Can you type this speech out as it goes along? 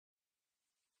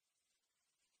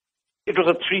It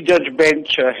was a three-judge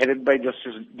bench headed by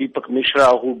Justice Deepak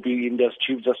Mishra, who will be India's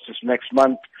Chief Justice next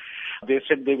month. They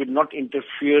said they will not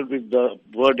interfere with the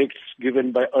verdicts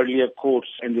given by earlier courts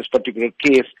in this particular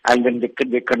case, and then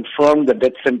they confirmed the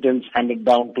death sentence handed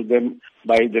down to them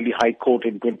by Delhi High Court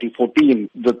in 2014.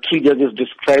 The three judges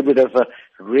described it as a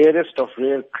rarest of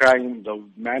rare crime, the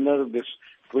manner this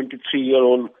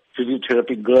 23-year-old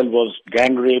physiotherapy girl was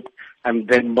gang raped and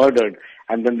then murdered,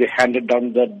 and then they handed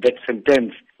down the death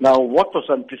sentence. Now, what was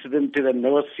unprecedented and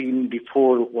never seen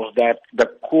before was that the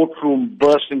courtroom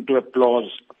burst into applause.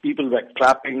 People were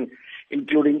clapping,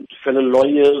 including fellow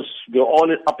lawyers. They were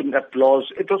all up in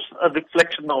applause. It was a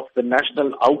reflection of the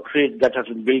national outrage that has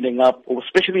been building up,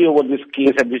 especially over this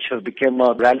case, and which has become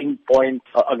a rallying point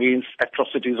against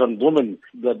atrocities on women.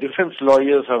 The defense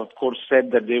lawyers have, of course, said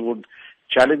that they would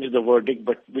challenge the verdict,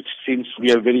 but which seems to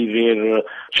be a very rare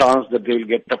chance that they will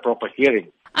get a proper hearing.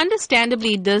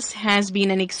 Understandably, this has been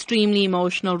an extremely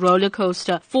emotional roller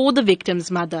coaster for the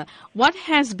victim's mother. What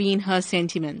has been her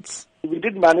sentiments? We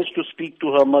did manage to speak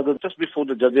to her mother just before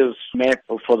the judges met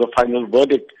for the final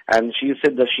verdict, and she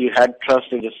said that she had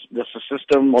trust in the justice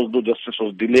system, although justice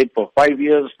was delayed for 5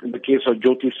 years in the case of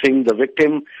Jyoti Singh, the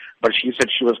victim. But she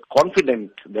said she was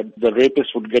confident that the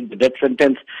rapist would get the death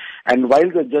sentence. And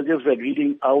while the judges were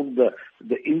reading out the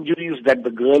injuries that the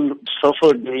girl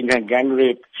suffered during her gang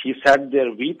rape, she sat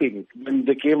there weeping. When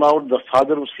they came out, the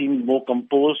father seemed more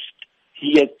composed.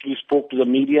 He actually spoke to the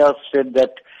media, said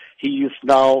that he is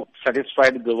now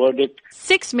satisfied with the verdict.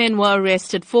 6 men were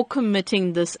arrested for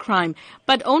committing this crime,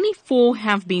 but only 4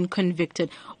 have been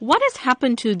convicted. What has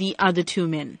happened to the other 2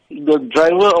 men? The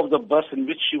driver of the bus in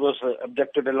which she was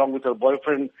abducted along with her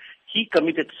boyfriend, he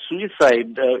committed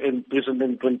suicide in prison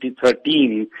in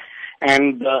 2013.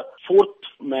 And the 4th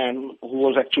man, who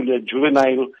was actually a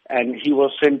juvenile, and he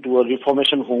was sent to a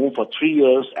reformation home for 3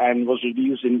 years and was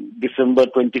released in December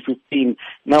 2015.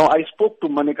 Now, I spoke to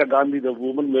Maneka Gandhi, the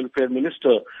Women Welfare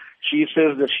Minister. She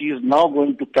says that she is now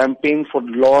going to campaign for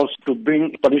laws to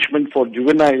bring punishment for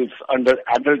juveniles under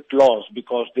adult laws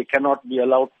because they cannot be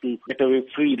allowed to get away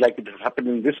free like it has happened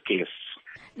in this case.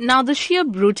 Now, the sheer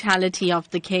brutality of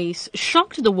the case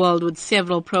shocked the world, with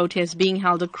several protests being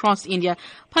held across India,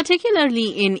 particularly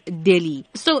in Delhi.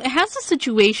 So has the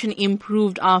situation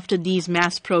improved after these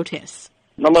mass protests?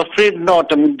 I'm afraid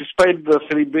not. I mean, despite the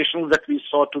celebrations that we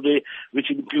saw today, which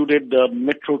included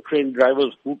metro train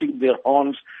drivers hooting their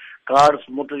horns, cars,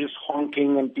 motorists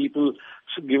honking, and people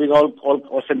giving out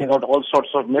or sending out all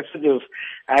sorts of messages.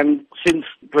 And since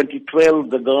 2012,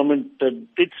 the government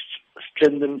did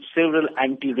strengthen several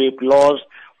anti-rape laws,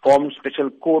 formed special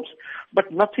courts,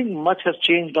 but nothing much has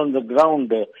changed on the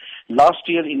ground. Last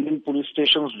year, Indian police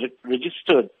stations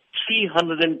registered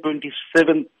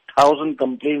 327,000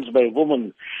 complaints by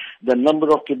women. The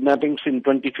number of kidnappings in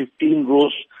 2015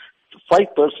 rose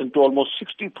 5% to almost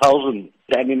 60,000.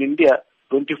 And in India,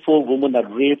 24 women are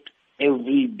raped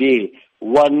every day,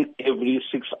 1 every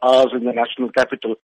 6 hours in the national capital.